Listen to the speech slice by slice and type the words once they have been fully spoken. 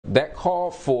that call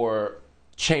for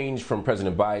change from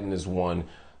President Biden is one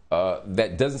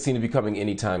that doesn't seem to be coming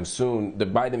anytime soon. The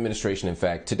Biden administration, in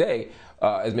fact, today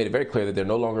has made it very clear that they're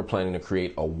no longer planning to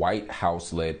create a White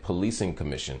House-led policing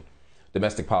commission.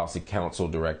 Domestic Policy Council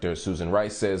Director Susan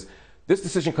Rice says this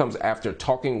decision comes after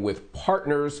talking with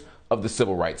partners of the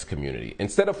civil rights community.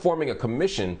 Instead of forming a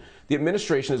commission, the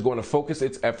administration is going to focus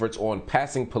its efforts on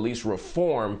passing police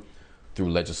reform through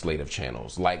legislative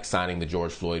channels, like signing the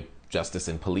George Floyd Justice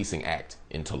and Policing Act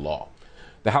into law.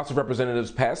 The House of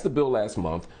Representatives passed the bill last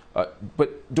month,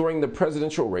 but during the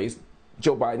presidential race,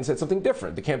 Joe Biden said something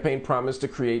different. The campaign promised to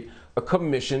create a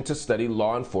commission to study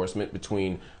law enforcement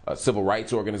between civil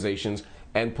rights organizations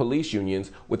and police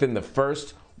unions within the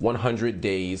first 100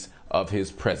 days of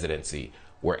his presidency.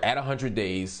 We're at 100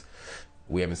 days.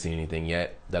 We haven't seen anything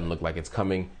yet. Doesn't look like it's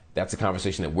coming. That's a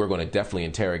conversation that we're going to definitely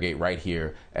interrogate right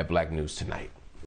here at Black News Tonight.